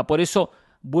clasifica. Por eso,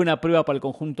 buena prueba para el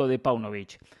conjunto de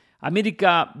Paunovic.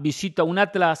 América visita un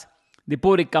Atlas de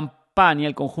pobre campaña,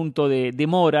 el conjunto de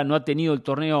Mora, no ha tenido el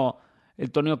torneo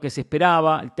que se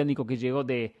esperaba, el técnico que llegó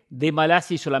de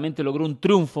Malasia y solamente logró un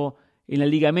triunfo en la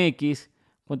Liga MX.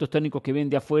 Cuántos técnicos que vienen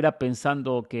de afuera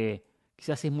pensando que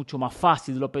quizás es mucho más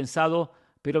fácil de lo pensado,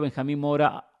 pero Benjamín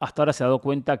Mora hasta ahora se ha dado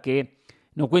cuenta que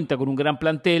no cuenta con un gran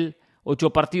plantel,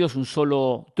 8 partidos, un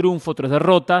solo triunfo, 3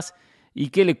 derrotas, y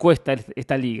que le cuesta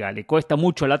esta liga, le cuesta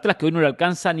mucho al Atlas, que hoy no le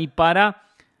alcanza ni para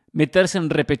meterse en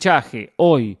repechaje.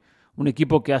 Hoy, un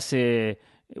equipo que hace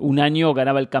un año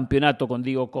ganaba el campeonato con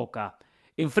Diego Coca.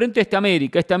 Enfrente a esta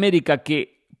América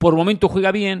que por momentos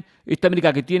juega bien, esta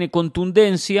América que tiene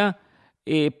contundencia,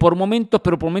 por momentos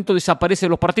desaparece de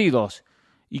los partidos.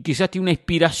 Y quizás tiene una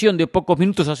inspiración de pocos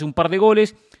minutos, hace un par de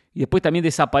goles, y después también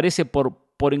desaparece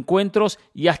por encuentros,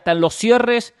 y hasta en los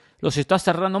cierres los está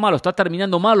cerrando mal, está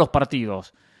terminando mal los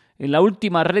partidos. En la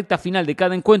última recta final de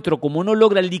cada encuentro, como no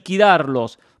logra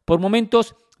liquidarlos por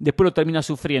momentos, después lo termina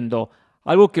sufriendo.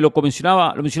 Algo que lo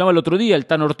mencionaba el otro día el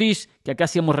Tan Ortiz, que acá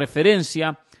hacíamos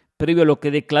referencia, previo a lo que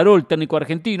declaró el técnico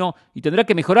argentino, y tendrá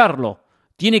que mejorarlo.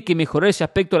 Tiene que mejorar ese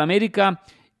aspecto en América,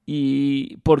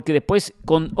 y porque después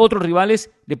con otros rivales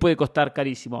le puede costar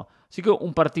carísimo. Así que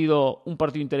un partido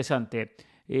interesante.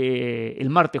 El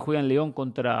martes juega en León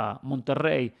contra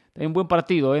Monterrey. También buen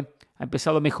partido, Ha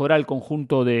empezado a mejorar el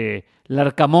conjunto de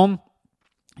Larcamón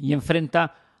y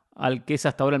enfrenta al que es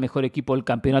hasta ahora el mejor equipo del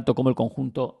campeonato, como el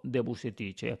conjunto de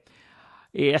Vucetich.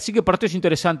 Así que partidos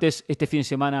interesantes este fin de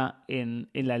semana en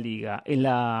la Liga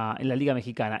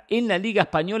Mexicana. En la Liga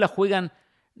Española juegan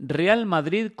Real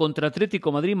Madrid contra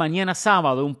Atlético Madrid mañana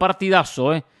sábado, un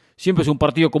partidazo, Siempre es un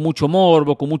partido con mucho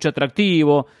morbo, con mucho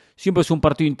atractivo, siempre es un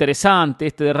partido interesante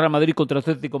este de Real Madrid contra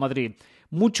Atlético Madrid.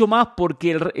 Mucho más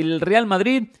porque el Real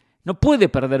Madrid no puede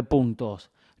perder puntos,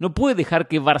 no puede dejar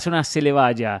que Barcelona se le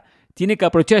vaya. Tiene que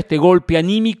aprovechar este golpe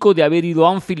anímico de haber ido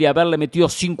a Anfield y haberle metido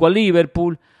 5 a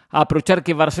Liverpool, a aprovechar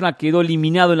que Barcelona quedó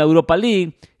eliminado en la Europa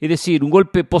League, es decir, un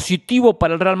golpe positivo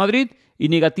para el Real Madrid y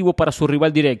negativo para su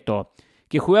rival directo,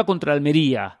 que juega contra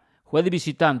Almería, juega de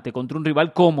visitante contra un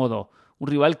rival cómodo, un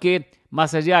rival que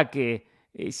más allá que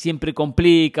siempre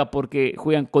complica porque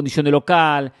juega en condición de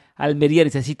local, Almería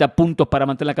necesita puntos para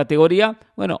mantener la categoría,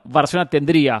 bueno, Barcelona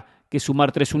tendría que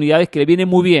sumar 3 unidades que le viene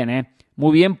muy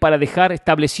bien para dejar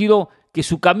establecido que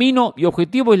su camino y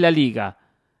objetivo es la Liga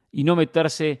y no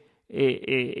meterse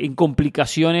en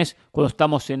complicaciones cuando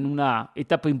estamos en una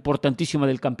etapa importantísima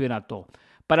del campeonato.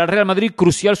 Para el Real Madrid,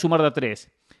 crucial sumar de a 3.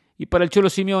 Y para el Cholo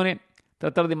Simeone,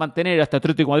 tratar de mantener hasta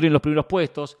Atlético de Madrid en los primeros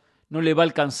puestos. No le va a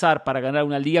alcanzar para ganar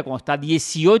una Liga cuando está a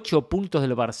 18 puntos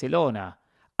del Barcelona.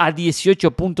 A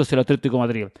 18 puntos el Atlético de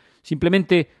Madrid.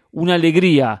 Simplemente una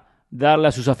alegría darle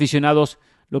a sus aficionados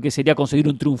lo que sería conseguir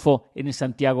un triunfo en el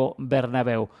Santiago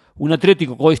Bernabéu. Un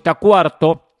Atlético que hoy está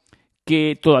cuarto,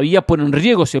 que todavía pone en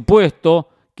riesgo ese puesto,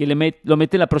 que lo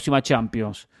mete en la próxima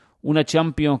Champions. Una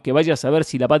Champions que vaya a saber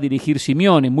si la va a dirigir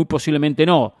Simeone, muy posiblemente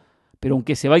no. Pero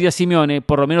aunque se vaya Simeone,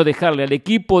 por lo menos dejarle al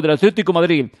equipo del Atlético de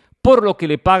Madrid, por lo que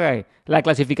le paga la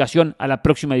clasificación a la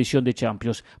próxima edición de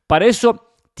Champions. Para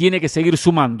eso tiene que seguir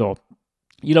sumando.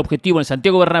 Y el objetivo en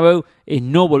Santiago Bernabéu es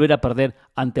no volver a perder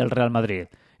ante el Real Madrid.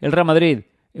 El Real Madrid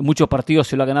en muchos partidos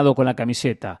se lo ha ganado con la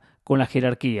camiseta, con la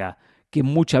jerarquía, que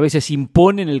muchas veces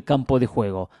impone en el campo de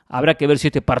juego. Habrá que ver si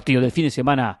este partido del fin de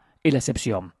semana es la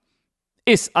excepción.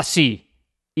 Es así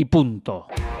y punto.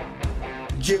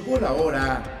 Llegó la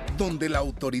hora donde la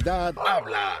autoridad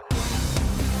habla.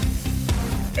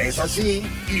 Es así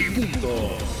y punto.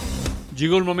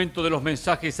 Llegó el momento de los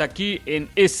mensajes aquí en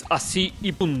Es así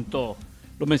y punto.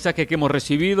 Los mensajes que hemos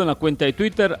recibido en la cuenta de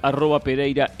Twitter,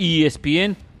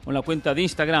 @PereiraESPN, o en la cuenta de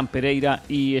Instagram,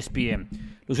 PereiraESPN.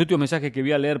 Los últimos mensajes que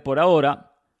voy a leer por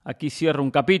ahora, aquí cierro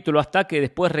un capítulo hasta que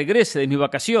después regrese de mis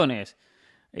vacaciones.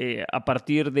 A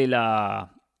partir de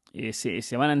la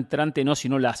semana entrante, no,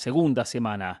 sino la segunda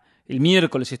semana. El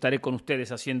miércoles estaré con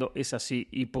ustedes haciendo Es así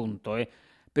y punto.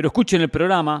 Pero escuchen el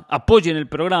programa, apoyen el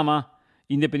programa,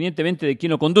 independientemente de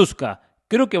quién lo conduzca.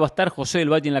 Creo que va a estar José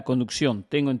del Valle en la conducción,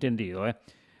 tengo entendido.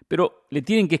 Pero le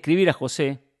tienen que escribir a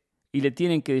José y le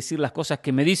tienen que decir las cosas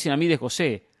que me dicen a mí de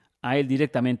José, a él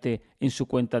directamente en su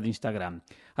cuenta de Instagram.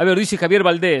 A ver, dice Javier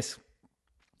Valdés.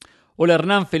 Hola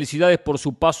Hernán, felicidades por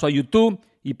su paso a YouTube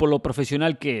y por lo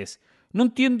profesional que es. No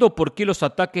entiendo por qué los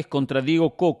ataques contra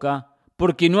Diego Coca,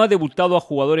 porque no ha debutado a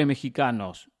jugadores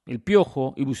mexicanos. El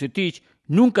Piojo y Vucetich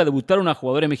nunca debutaron a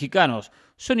jugadores mexicanos.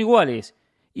 Son iguales.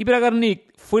 Y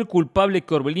Bragarnik fue el culpable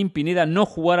que Orbelín Pineda no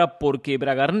jugara porque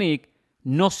Bragarnik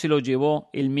no se lo llevó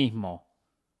él mismo.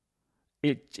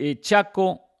 El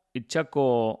Chaco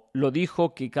lo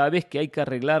dijo que cada vez que hay que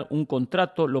arreglar un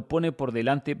contrato lo pone por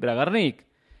delante Bragarnik.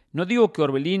 No digo que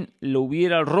Orbelín lo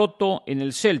hubiera roto en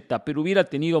el Celta, pero hubiera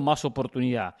tenido más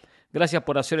oportunidad. Gracias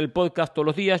por hacer el podcast todos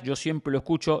los días. Yo siempre lo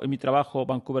escucho en mi trabajo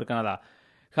Vancouver, Canadá.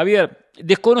 Javier,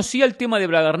 desconocía el tema de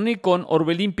Bragarnik con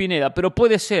Orbelín Pineda, pero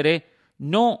puede ser,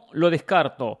 no lo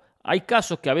descarto. Hay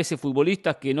casos que a veces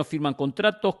futbolistas que no firman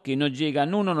contratos, que no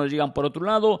llegan uno, no llegan por otro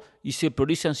lado y se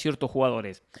priorizan ciertos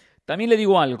jugadores. También le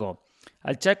digo algo,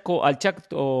 a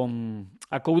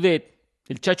Coudet,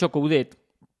 el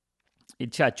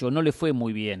Chacho no le fue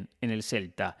muy bien en el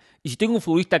Celta. Y si tengo un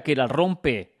futbolista que la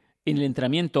rompe en el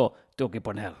entrenamiento, tengo que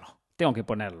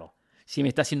ponerlo. Si me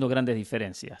está haciendo grandes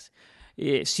diferencias.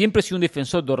 Siempre he sido un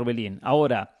defensor de Orbelín.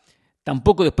 Ahora,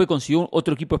 tampoco después consiguió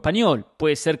otro equipo español.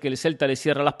 Puede ser que el Celta le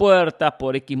cierre las puertas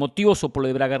por X motivos o por lo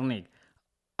de Bragarnik.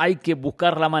 Hay que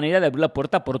buscar la manera de abrir la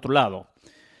puerta por otro lado.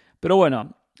 Pero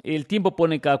bueno, el tiempo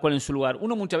pone cada cual en su lugar.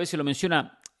 Uno muchas veces lo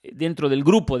menciona dentro del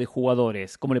grupo de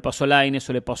jugadores, como le pasó a Lainez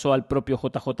o le pasó al propio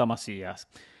JJ Macías.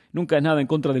 Nunca es nada en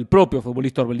contra del propio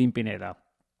futbolista Orbelín Pineda.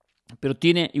 Pero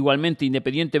tiene igualmente,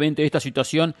 independientemente de esta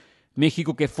situación,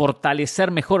 México que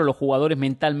fortalecer mejor a los jugadores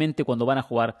mentalmente cuando van a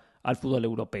jugar al fútbol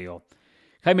europeo.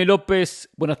 Jaime López,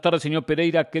 buenas tardes, señor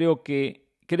Pereira.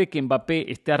 ¿Cree que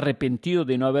Mbappé esté arrepentido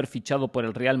de no haber fichado por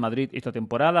el Real Madrid esta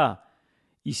temporada?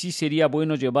 ¿Y sí sería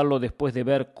bueno llevarlo después de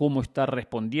ver cómo está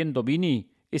respondiendo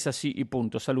Vini? Es así y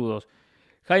punto. Saludos.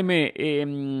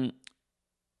 Jaime,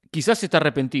 quizás está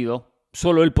arrepentido.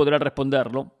 Solo él podrá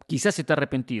responderlo. Quizás está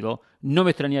arrepentido. No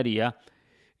me extrañaría.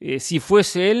 Si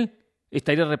fuese él,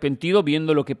 estaría arrepentido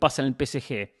viendo lo que pasa en el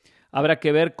PSG. Habrá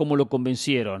que ver cómo lo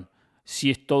convencieron.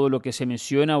 Si es todo lo que se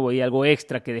menciona o hay algo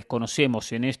extra que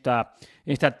desconocemos en esta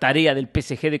tarea del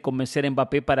PSG de convencer a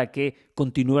Mbappé para que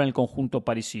continúe en el conjunto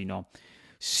parisino.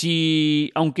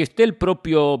 Si, aunque esté el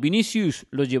propio Vinicius,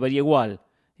 lo llevaría igual.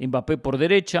 Mbappé por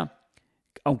derecha,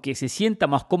 aunque se sienta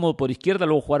más cómodo por izquierda,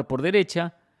 luego jugar por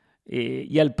derecha.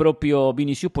 y al propio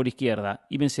Vinicius por izquierda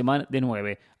y Benzema de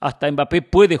 9. Hasta Mbappé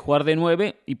puede jugar de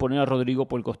 9 y poner a Rodrigo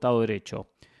por el costado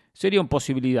derecho. Serían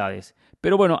posibilidades.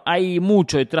 Pero bueno, hay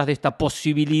mucho detrás de esta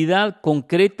posibilidad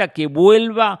concreta que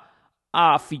vuelva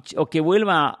a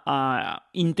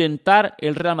intentar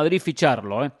el Real Madrid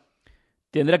ficharlo.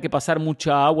 Tendrá que pasar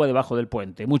mucha agua debajo del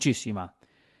puente, muchísima.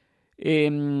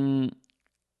 Hernán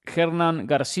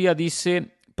García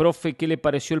dice: profe, ¿qué le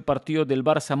pareció el partido del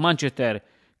Barça-Manchester?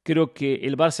 Creo que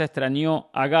el Barça extrañó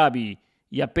a Gavi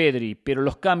y a Pedri, pero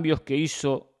los cambios que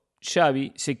hizo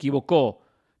Xavi se equivocó.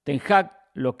 Ten Hag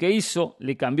lo que hizo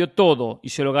le cambió todo y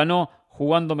se lo ganó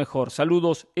jugando mejor.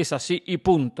 Saludos, es así y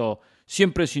punto.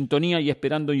 Siempre en sintonía y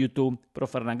esperando en YouTube.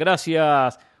 Profe Hernán,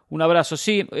 gracias. Un abrazo.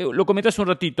 Sí, lo comenté hace un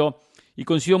ratito y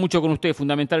coincido mucho con usted.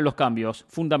 Fundamentales los cambios,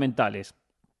 fundamentales.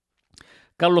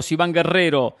 Carlos Iván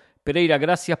Guerrero, Pereira,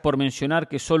 gracias por mencionar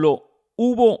que solo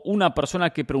hubo una persona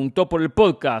que preguntó por el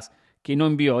podcast, que no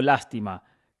envió, lástima,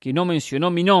 que no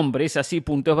mencionó mi nombre, es así,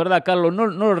 punto. Es verdad, Carlos, no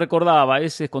lo recordaba,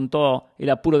 ese es con todo el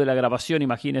apuro de la grabación,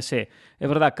 imagínese. Es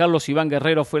verdad, Carlos Iván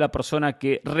Guerrero fue la persona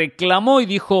que reclamó y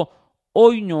dijo: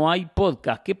 hoy no hay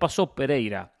podcast. ¿Qué pasó,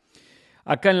 Pereira?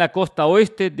 Acá en la costa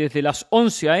oeste, desde las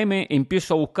 11 a.m.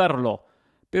 empiezo a buscarlo,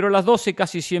 pero a las 12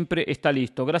 casi siempre está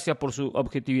listo. Gracias por su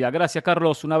objetividad. Gracias,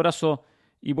 Carlos, un abrazo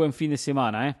y buen fin de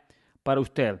semana para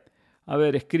usted. A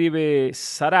ver, escribe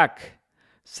Sarak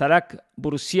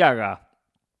Burciaga.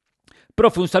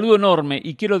 Profe, un saludo enorme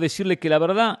y quiero decirle que la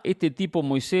verdad, este tipo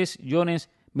Moisés Jones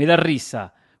me da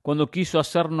risa cuando quiso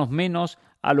hacernos menos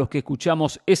a los que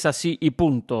escuchamos Es así y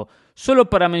punto. Solo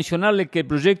para mencionarle que el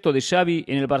proyecto de Xavi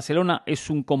en el Barcelona es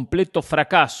un completo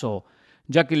fracaso,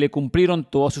 ya que le cumplieron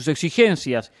todas sus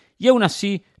exigencias y aún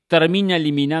así termina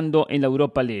eliminando en la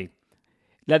Europa League.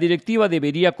 La directiva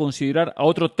debería considerar a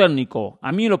otro técnico.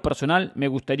 A mí en lo personal me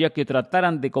gustaría que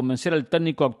trataran de convencer al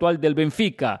técnico actual del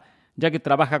Benfica, ya que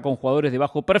trabaja con jugadores de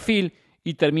bajo perfil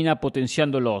y termina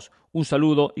potenciándolos. Un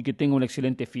saludo y que tenga un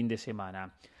excelente fin de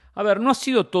semana. A ver, no ha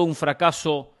sido todo un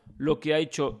fracaso lo que ha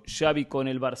hecho Xavi con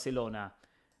el Barcelona.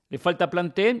 ¿Le falta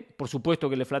plantel? Por supuesto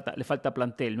que le falta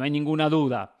plantel, no hay ninguna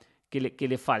duda que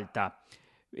le falta.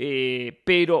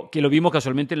 Pero que lo vimos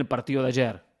casualmente en el partido de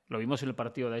ayer.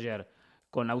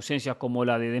 Con ausencias como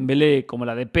la de Dembélé, como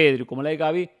la de Pedri, como la de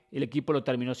Gavi, el equipo lo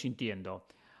terminó sintiendo.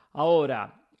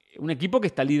 Ahora, un equipo que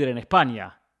está líder en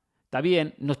España. Está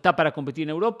bien, no está para competir en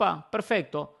Europa,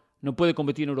 perfecto, no puede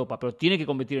competir en Europa, pero tiene que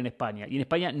competir en España. Y en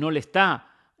España no le está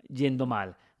yendo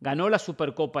mal. Ganó la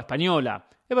Supercopa Española.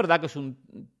 Es verdad que es un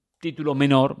título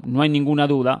menor, no hay ninguna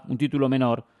duda, un título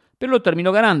menor, pero lo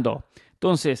terminó ganando.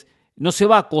 Entonces, no se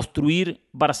va a construir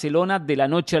Barcelona de la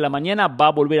noche a la mañana, va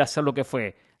a volver a ser lo que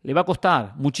fue. Le va a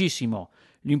costar muchísimo.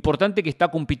 Lo importante es que está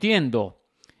compitiendo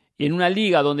en una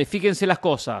liga donde, fíjense las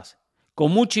cosas,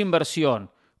 con mucha inversión,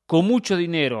 con mucho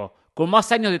dinero, con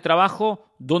más años de trabajo,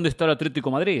 ¿dónde está el Atlético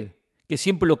de Madrid? Que es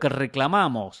siempre lo que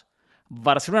reclamamos.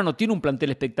 Barcelona no tiene un plantel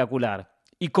espectacular.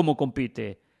 ¿Y cómo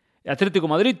compite? El Atlético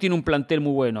de Madrid tiene un plantel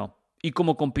muy bueno. ¿Y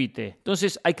cómo compite?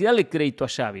 Entonces hay que darle crédito a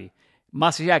Xavi.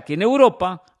 Más allá que en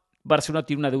Europa, Barcelona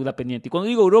tiene una deuda pendiente. Y cuando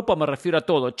digo Europa me refiero a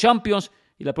todo, Champions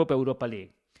y la propia Europa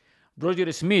League.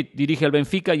 Roger Smith dirige al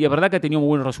Benfica y es verdad que ha tenido muy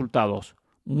buenos resultados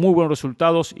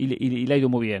y le ha ido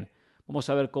muy bien. Vamos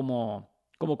a ver cómo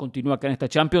continúa acá en esta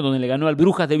Champions, donde le ganó al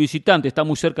Brujas de visitante, está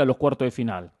muy cerca de los cuartos de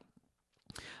final.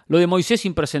 Lo de Moisés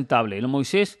impresentable. Lo de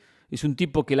Moisés es un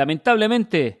tipo que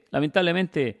lamentablemente,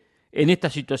 en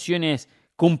estas situaciones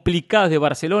complicadas de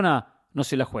Barcelona, no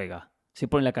se la juega. Se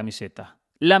pone la camiseta.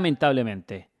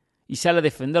 Lamentablemente. Y sale a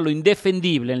defender lo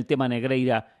indefendible en el tema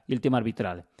Negreira y el tema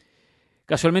arbitral.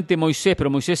 Casualmente Moisés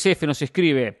F. nos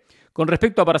escribe: con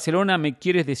respecto a Barcelona, ¿me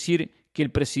quieres decir que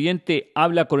el presidente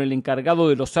habla con el encargado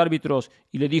de los árbitros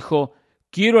y le dijo: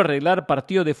 quiero arreglar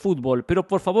partido de fútbol, pero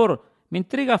por favor, ¿me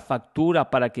entrega factura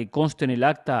para que conste en el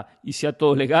acta y sea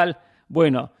todo legal?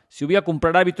 Bueno, si voy a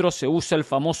comprar árbitros se usa el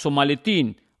famoso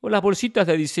maletín o las bolsitas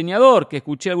de diseñador que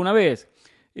escuché alguna vez.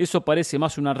 Eso parece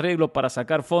más un arreglo para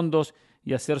sacar fondos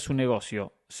y hacer su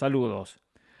negocio. Saludos.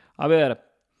 A ver,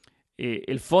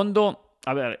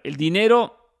 el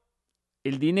dinero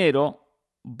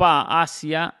va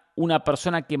hacia una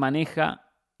persona que maneja,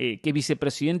 que es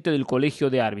vicepresidente del colegio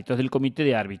de árbitros, del comité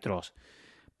de árbitros.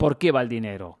 ¿Por qué va el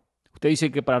dinero? Usted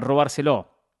dice que para robárselo.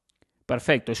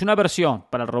 Perfecto, es una versión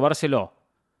para robárselo.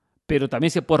 Pero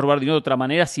también se puede robar dinero de otra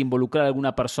manera sin involucrar a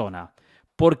alguna persona.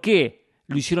 ¿Por qué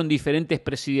lo hicieron diferentes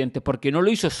presidentes? Porque no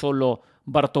lo hizo solo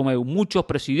Bartomeu. Muchos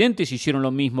presidentes hicieron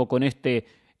lo mismo con este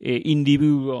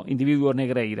individuo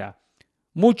Negreira.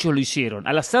 Muchos lo hicieron.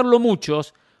 Al hacerlo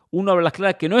muchos, uno habla las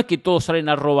claras que no es que todos salen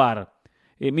a robar.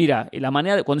 mira,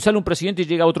 cuando sale un presidente y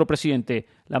llega otro presidente,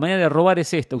 la manera de robar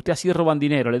es esta, ustedes así roban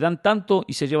dinero, le dan tanto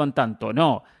y se llevan tanto.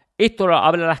 No, esto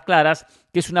habla a las claras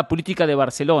que es una política de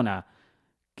Barcelona,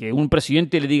 que un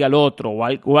presidente le diga al otro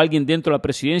o alguien dentro de la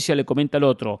presidencia le comenta al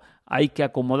otro, hay que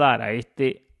acomodar a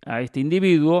este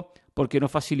individuo porque no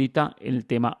facilita el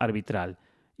tema arbitral.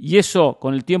 Y eso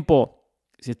con el tiempo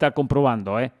se está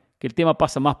comprobando, que el tema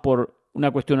pasa más por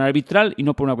una cuestión arbitral y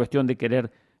no por una cuestión de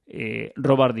querer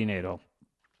robar dinero.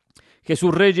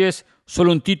 Jesús Reyes,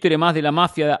 solo un títere más de la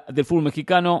mafia del fútbol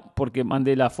mexicano, porque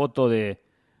mandé la foto de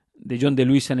John de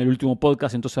Luisa en el último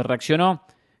podcast, entonces reaccionó.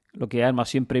 Lo que arma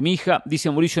siempre mi hija.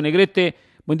 Dice Mauricio Negrete,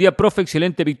 buen día, profe,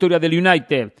 excelente victoria del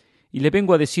United. Y le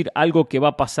vengo a decir algo que va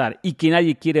a pasar y que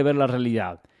nadie quiere ver la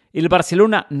realidad. El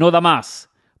Barcelona no da más.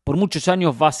 Por muchos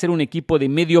años va a ser un equipo de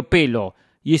medio pelo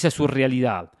y esa es su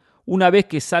realidad. Una vez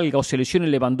que salga o se lesione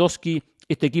Lewandowski,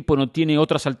 este equipo no tiene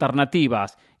otras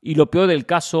alternativas y lo peor del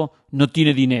caso, no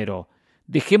tiene dinero.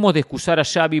 Dejemos de excusar a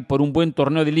Xavi por un buen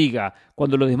torneo de liga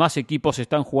cuando los demás equipos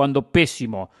están jugando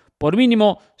pésimo. Por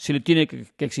mínimo se le tiene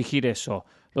que exigir eso.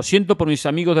 Lo siento por mis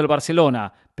amigos del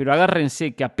Barcelona, pero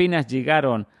agárrense que apenas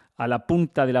llegaron a la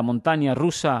punta de la montaña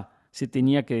rusa, se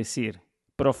tenía que decir,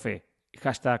 profe,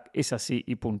 hashtag es así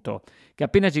y punto. Que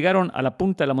apenas llegaron a la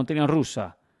punta de la montaña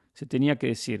rusa, se tenía que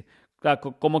decir.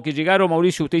 Claro, como que llegaron,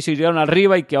 Mauricio, usted dice que llegaron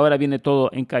arriba y que ahora viene todo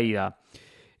en caída.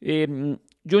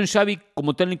 Yo en Xavi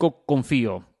como técnico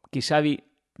confío que Xavi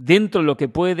dentro de lo que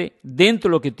puede, dentro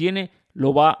de lo que tiene,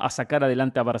 lo va a sacar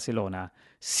adelante a Barcelona.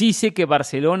 Sí sé que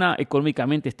Barcelona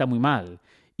económicamente está muy mal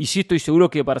y sí estoy seguro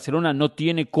que Barcelona no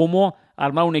tiene cómo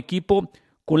armar un equipo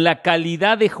con la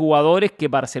calidad de jugadores que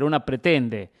Barcelona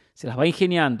pretende. Se las va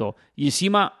ingeniando y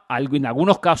encima en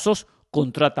algunos casos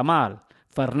contrata mal.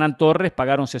 Fernán Torres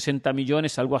pagaron 60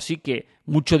 millones, algo así, que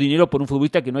mucho dinero por un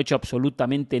futbolista que no ha hecho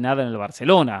absolutamente nada en el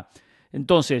Barcelona.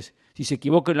 Entonces, si se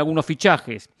equivoca en algunos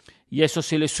fichajes y a eso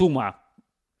se le suma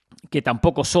que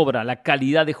tampoco sobra la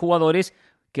calidad de jugadores,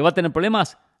 que va a tener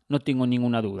problemas, no tengo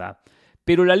ninguna duda.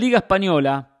 Pero la Liga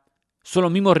Española son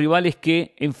los mismos rivales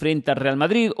que enfrenta el Real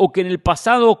Madrid o que en el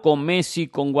pasado con Messi,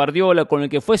 con Guardiola, con el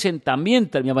que fuesen, también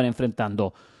terminaban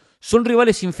enfrentando. Son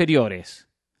rivales inferiores.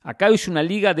 Acá es una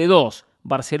liga de dos,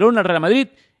 Barcelona, Real Madrid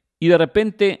y de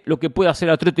repente lo que puede hacer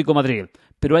Atlético de Madrid.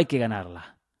 Pero hay que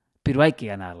ganarla.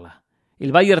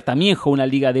 El Bayern también juega una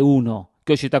liga de uno,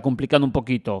 que hoy se está complicando un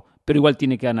poquito, pero igual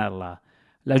tiene que ganarla.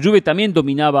 La Juve también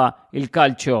dominaba el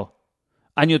calcio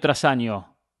año tras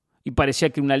año y parecía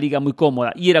que era una liga muy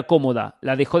cómoda, y era cómoda,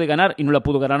 la dejó de ganar y no la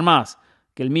pudo ganar más,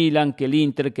 que el Milan, que el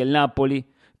Inter, que el Napoli.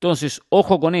 Entonces,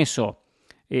 ojo con eso.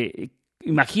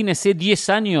 Imagínense 10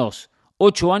 años,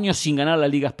 8 años sin ganar la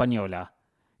Liga Española.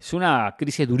 Es una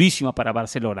crisis durísima para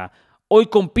Barcelona. Hoy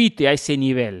compite a ese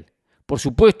nivel. Por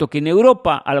supuesto que en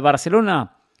Europa al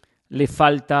Barcelona le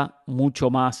falta mucho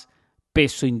más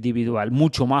peso individual,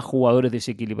 mucho más jugadores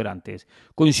desequilibrantes.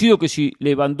 Coincido que si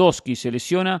Lewandowski se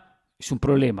lesiona es un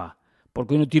problema,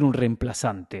 porque no tiene un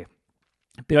reemplazante.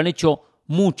 Pero han hecho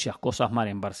muchas cosas mal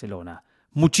en Barcelona,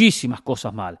 muchísimas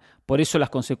cosas mal. Por eso las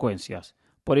consecuencias,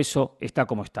 por eso está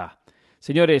como está.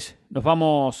 Señores, nos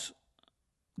vamos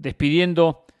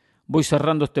despidiendo, voy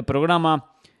cerrando este programa.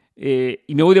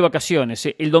 Y me voy de vacaciones.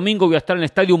 El domingo voy a estar en el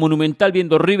Estadio Monumental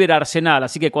viendo River Arsenal,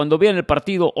 así que cuando vean el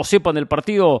partido o sepan del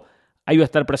partido, ahí voy a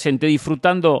estar presente,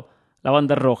 disfrutando la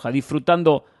banda roja,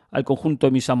 disfrutando al conjunto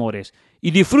de mis amores. Y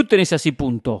disfruten ese así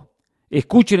punto,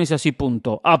 escuchen ese así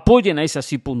punto, apoyen a ese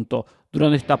así punto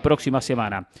durante esta próxima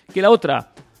semana, que la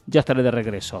otra ya estaré de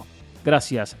regreso.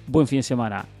 Gracias, buen fin de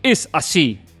semana. Es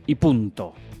así y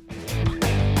punto.